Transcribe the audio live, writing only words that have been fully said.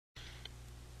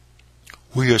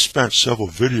We have spent several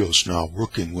videos now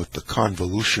working with the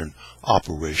convolution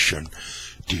operation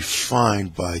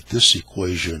defined by this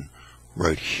equation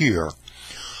right here.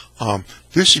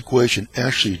 This equation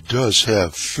actually does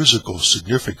have physical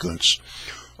significance.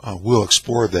 We'll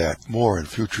explore that more in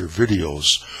future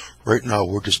videos. Right now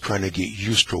we're just trying to get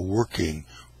used to working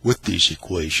with these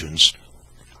equations.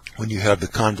 When you have the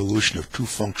convolution of two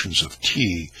functions of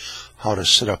t, how to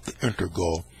set up the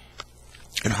integral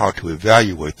and how to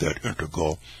evaluate that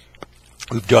integral.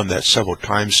 We've done that several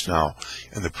times now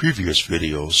in the previous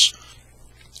videos.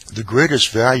 The greatest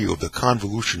value of the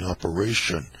convolution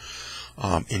operation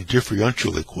in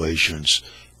differential equations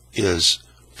is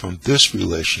from this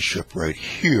relationship right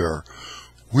here.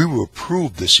 We will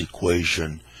prove this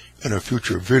equation in a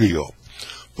future video.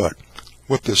 But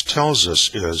what this tells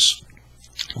us is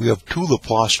we have two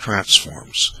LaPlace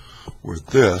transforms, where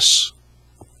this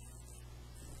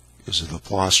is the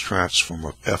Laplace transform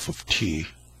of f of t.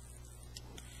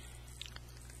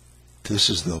 This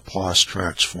is the Laplace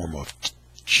transform of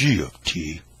g of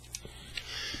t.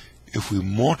 If we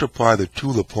multiply the two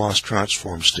Laplace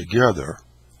transforms together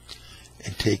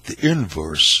and take the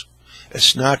inverse,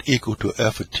 it's not equal to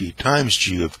f of t times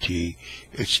g of t,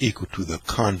 it's equal to the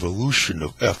convolution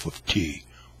of f of t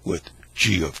with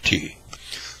g of t.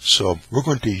 So we're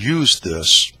going to use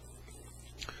this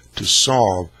to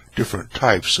solve different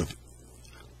types of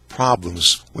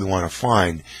problems we want to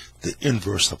find the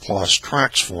inverse Laplace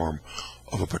transform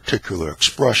of a particular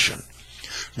expression.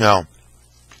 Now,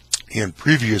 in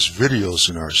previous videos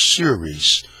in our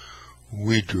series,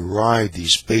 we derived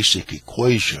these basic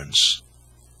equations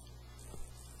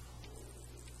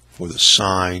for the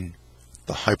sine,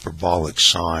 the hyperbolic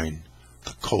sine,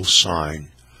 the cosine,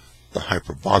 the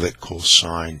hyperbolic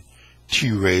cosine,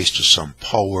 t raised to some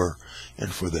power,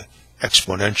 and for the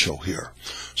exponential here.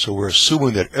 So we're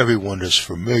assuming that everyone is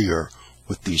familiar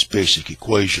with these basic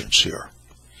equations here.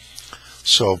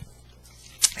 So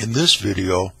in this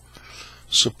video,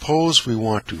 suppose we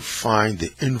want to find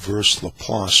the inverse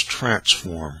Laplace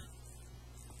transform,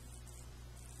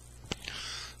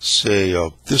 say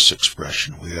of this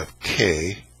expression. We have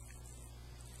k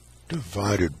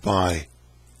divided by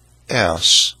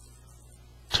s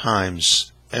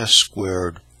times s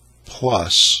squared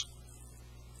plus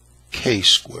k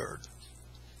squared.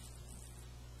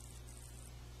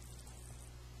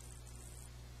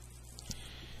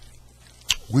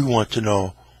 We want to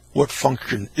know what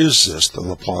function is this the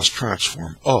Laplace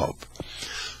transform of.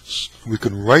 We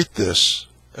can write this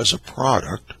as a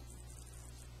product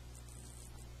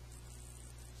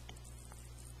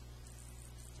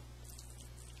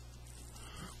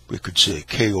we could say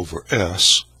k over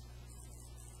s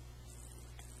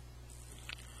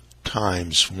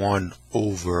times 1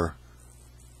 over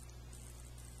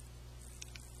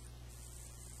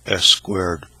s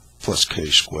squared plus k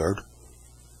squared.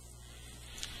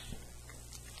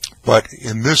 But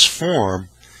in this form,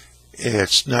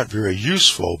 it's not very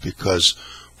useful because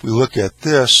we look at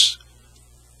this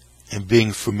and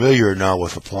being familiar now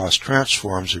with Laplace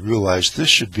transforms, we realize this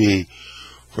should be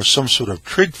for some sort of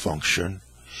trig function.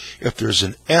 If there's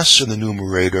an s in the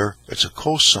numerator, it's a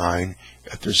cosine.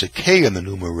 If there's a k in the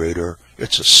numerator,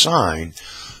 it's a sine.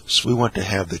 So we want to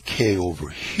have the k over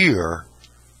here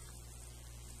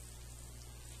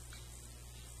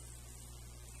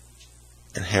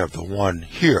and have the 1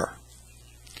 here.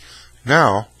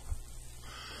 Now,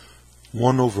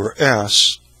 1 over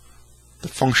s, the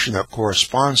function that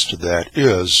corresponds to that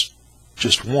is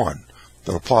just 1.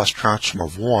 The Laplace transform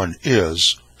of 1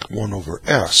 is 1 over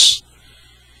s.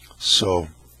 So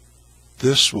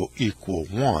this will equal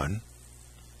 1.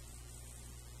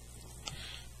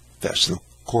 That's the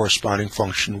corresponding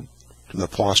function to the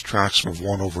Laplace transform of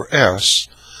 1 over s.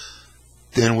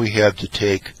 Then we have to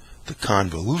take the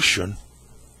convolution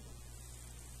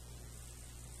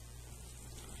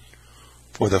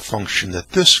for the function that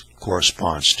this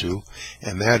corresponds to,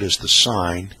 and that is the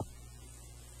sine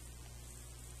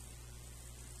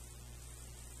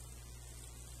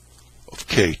of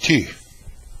kt.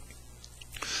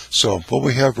 So what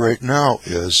we have right now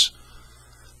is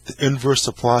the inverse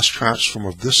Laplace transform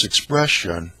of this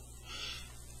expression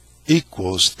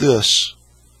equals this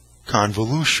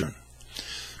convolution.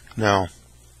 Now,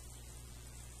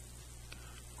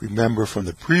 remember from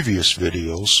the previous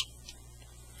videos,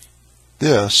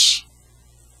 this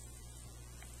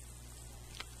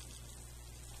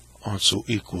also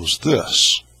equals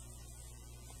this.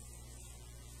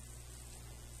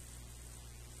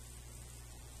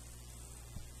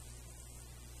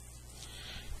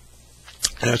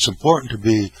 And it's important to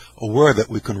be aware that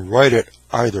we can write it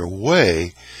either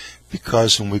way,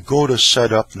 because when we go to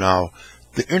set up now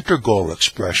the integral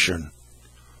expression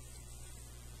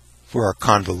for our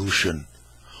convolution,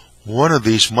 one of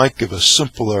these might give a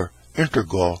simpler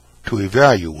integral to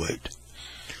evaluate.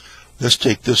 Let's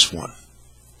take this one.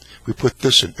 We put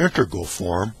this in integral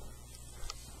form,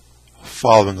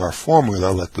 following our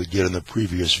formula like we did in the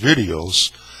previous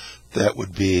videos. That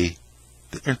would be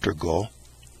the integral.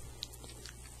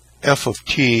 F of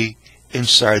t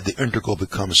inside the integral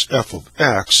becomes f of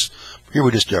x. Here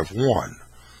we just have 1.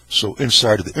 So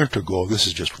inside of the integral, this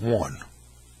is just 1.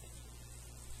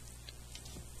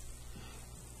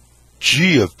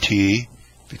 G of t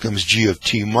becomes g of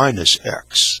t minus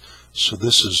x. So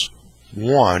this is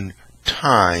 1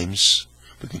 times,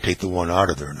 we can take the 1 out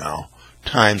of there now,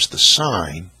 times the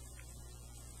sine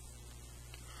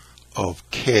of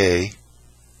k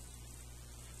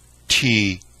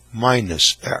t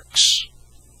minus x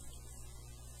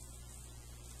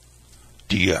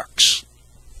dx.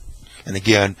 And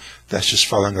again, that's just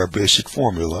following our basic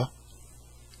formula.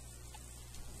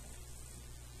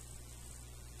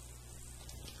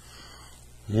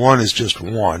 One is just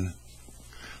 1.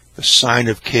 The sine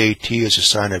of kt is the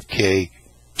sine of k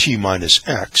t minus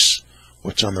x.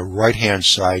 What's on the right-hand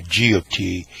side, g of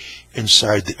t,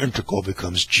 inside the integral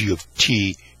becomes g of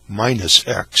t minus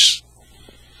x.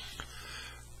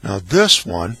 Now this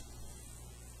one,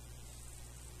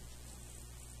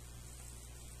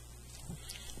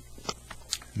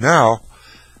 now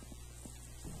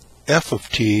f of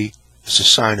t is the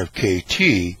sine of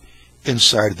kt.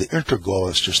 Inside of the integral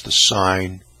is just the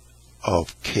sine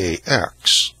of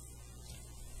kx.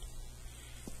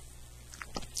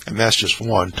 And that's just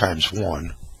 1 times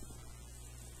 1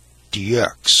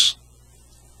 dx.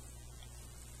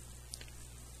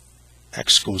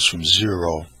 X goes from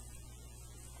 0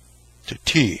 to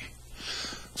t.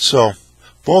 So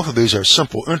both of these are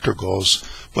simple integrals,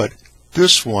 but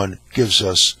this one gives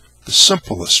us the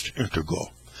simplest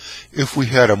integral. If we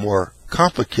had a more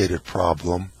complicated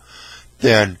problem,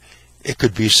 then it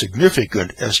could be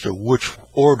significant as to which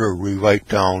order we write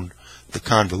down the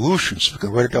convolutions. If we can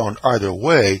write it down either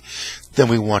way, then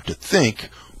we want to think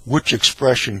which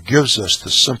expression gives us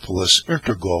the simplest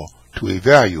integral to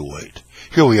evaluate.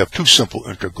 Here we have two simple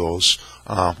integrals.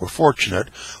 We're fortunate.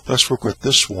 Let's work with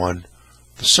this one,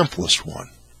 the simplest one.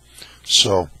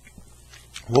 So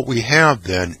what we have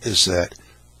then is that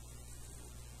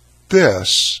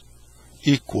this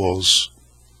equals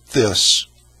this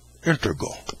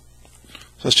integral.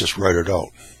 So let's just write it out.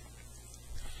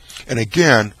 And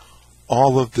again,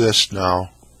 all of this now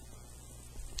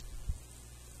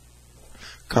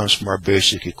comes from our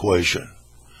basic equation.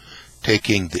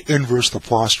 Taking the inverse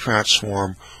Laplace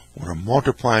transform when we're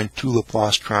multiplying two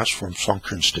Laplace transform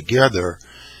functions together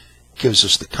gives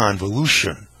us the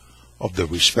convolution of the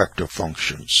respective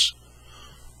functions,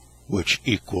 which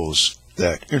equals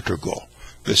that integral.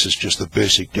 This is just the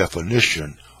basic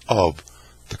definition of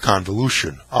the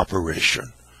convolution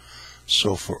operation.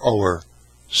 So for our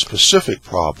specific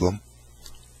problem,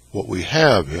 what we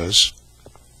have is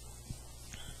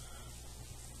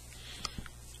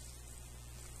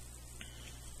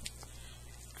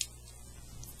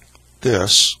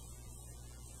this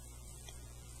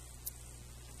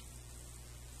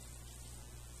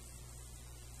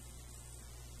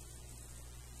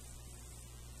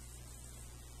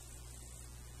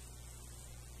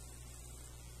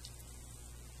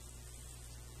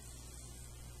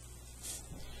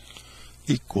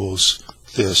equals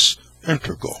this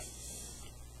integral.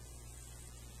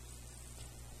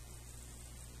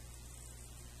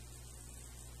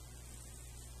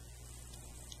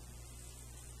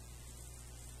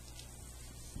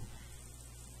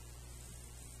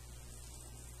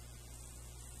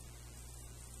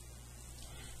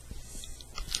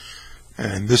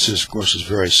 And this is, of course, is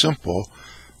very simple.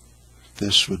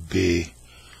 This would be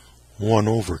 1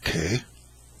 over k.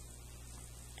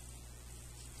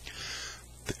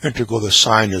 The integral of the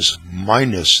sine is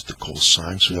minus the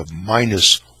cosine, so we have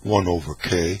minus 1 over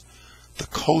k. The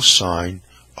cosine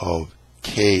of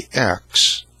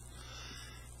kx,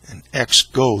 and x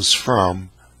goes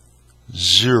from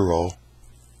 0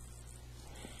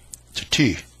 to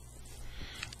t.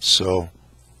 So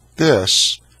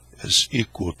this is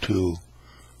equal to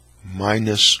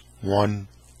minus 1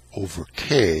 over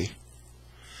k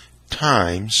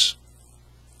times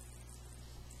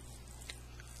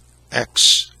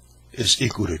x is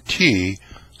equal to t,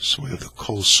 so we have the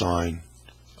cosine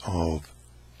of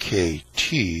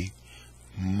kt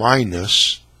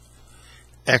minus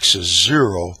x is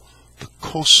 0, the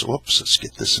cosine, whoops, let's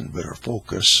get this in better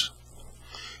focus.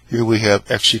 Here we have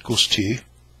x equals t,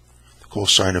 the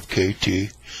cosine of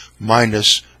kt,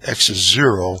 minus x is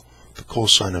 0, the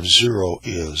cosine of 0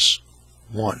 is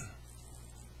 1.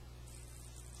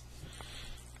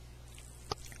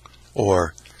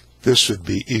 Or this would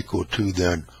be equal to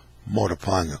then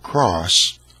multiplying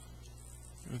across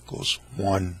equals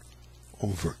 1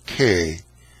 over k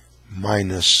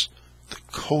minus the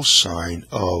cosine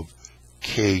of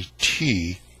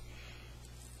kt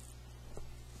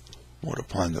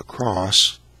multiplying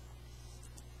across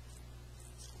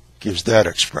gives that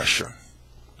expression.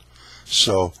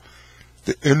 So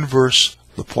the inverse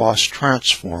Laplace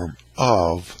transform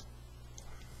of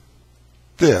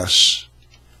this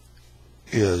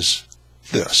is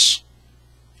this.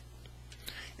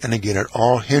 And again, it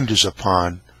all hinges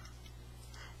upon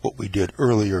what we did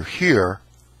earlier here,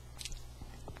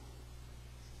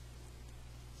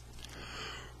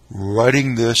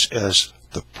 writing this as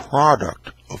the product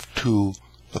of two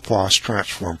Laplace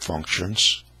transform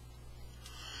functions,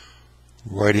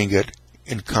 writing it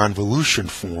in convolution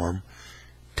form,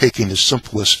 taking the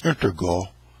simplest integral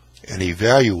and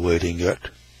evaluating it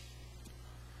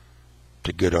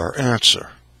to get our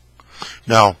answer.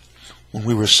 Now, when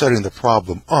we were setting the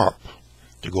problem up,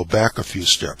 to go back a few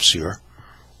steps here,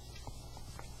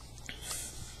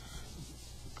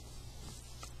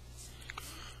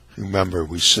 remember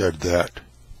we said that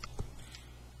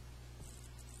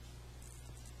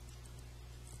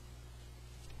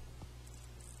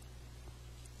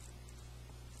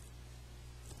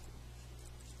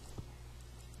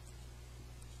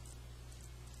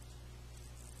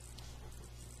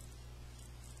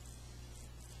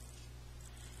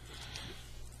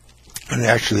and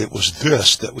actually it was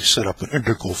this that we set up in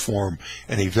integral form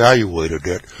and evaluated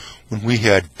it. When we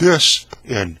had this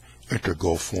in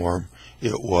integral form,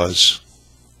 it was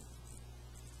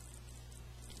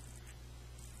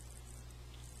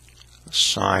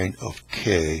sine of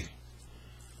k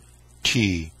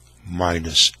t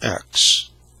minus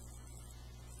x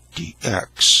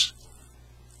dx.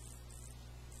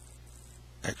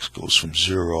 X goes from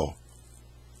 0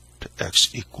 to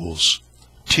x equals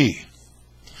t.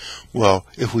 Well,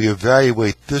 if we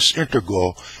evaluate this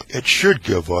integral, it should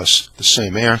give us the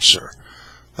same answer.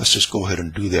 Let's just go ahead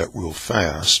and do that real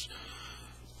fast.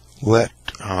 Let's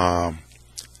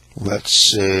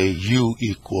say u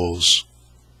equals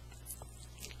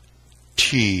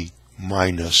t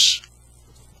minus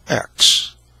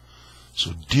x.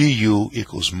 So du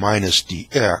equals minus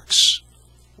dx,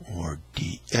 or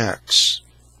dx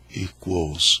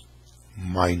equals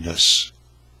minus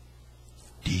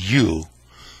du.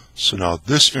 So now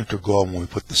this integral, when we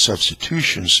put the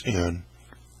substitutions in,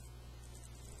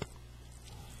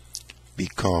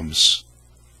 becomes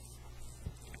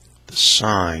the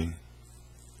sine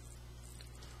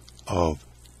of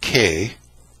k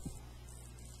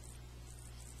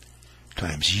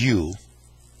times u.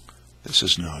 This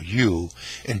is now u,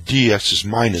 and dx is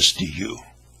minus du.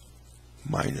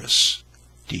 Minus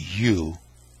du.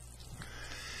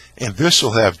 And this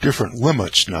will have different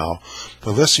limits now,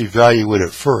 but let's evaluate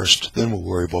it first, then we'll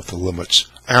worry about the limits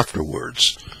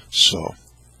afterwards. So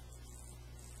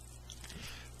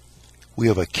we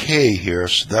have a k here,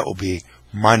 so that will be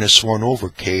minus 1 over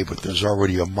k, but there's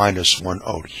already a minus 1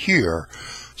 out here,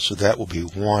 so that will be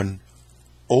 1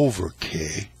 over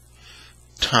k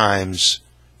times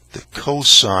the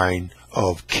cosine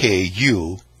of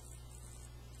ku,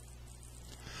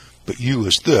 but u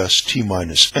is this, t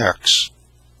minus x.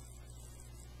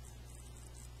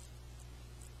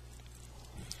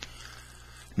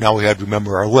 Now we have to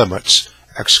remember our limits.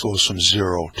 X goes from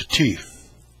 0 to t.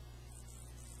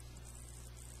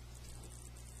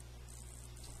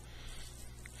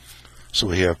 So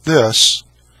we have this,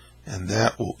 and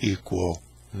that will equal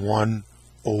 1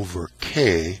 over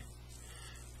k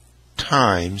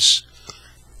times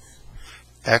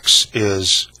x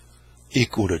is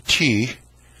equal to t.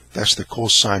 That's the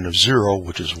cosine of 0,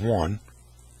 which is 1,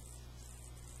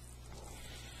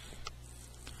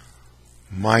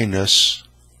 minus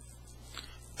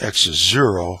x is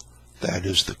 0, that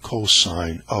is the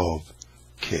cosine of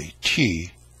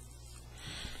kt.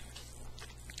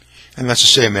 And that's the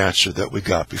same answer that we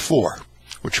got before,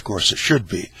 which of course it should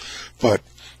be. But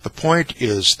the point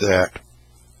is that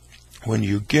when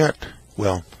you get,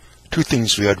 well, two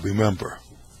things we had to remember.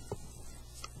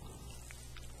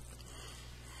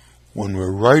 When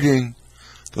we're writing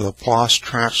the Laplace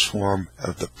transform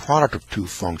of the product of two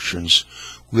functions,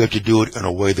 we have to do it in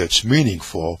a way that's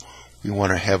meaningful. We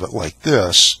want to have it like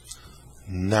this,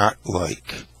 not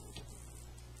like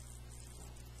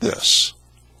this.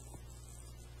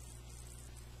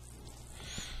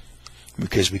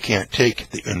 Because we can't take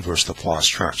the inverse Laplace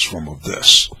transform of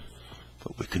this,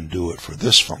 but we can do it for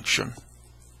this function.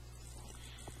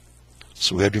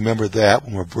 So we have to remember that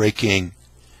when we're breaking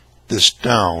this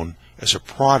down as a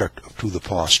product of to the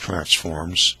Laplace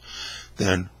transforms,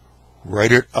 then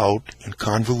write it out in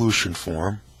convolution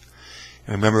form.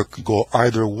 And remember, it can go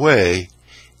either way,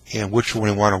 and which one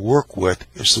we want to work with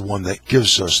is the one that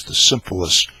gives us the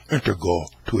simplest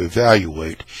integral to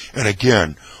evaluate. And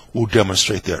again, we'll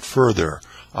demonstrate that further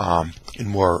in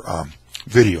more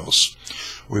videos.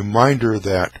 Reminder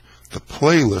that the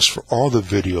playlist for all the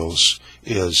videos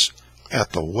is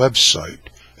at the website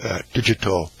at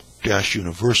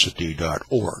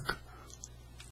digital-university.org.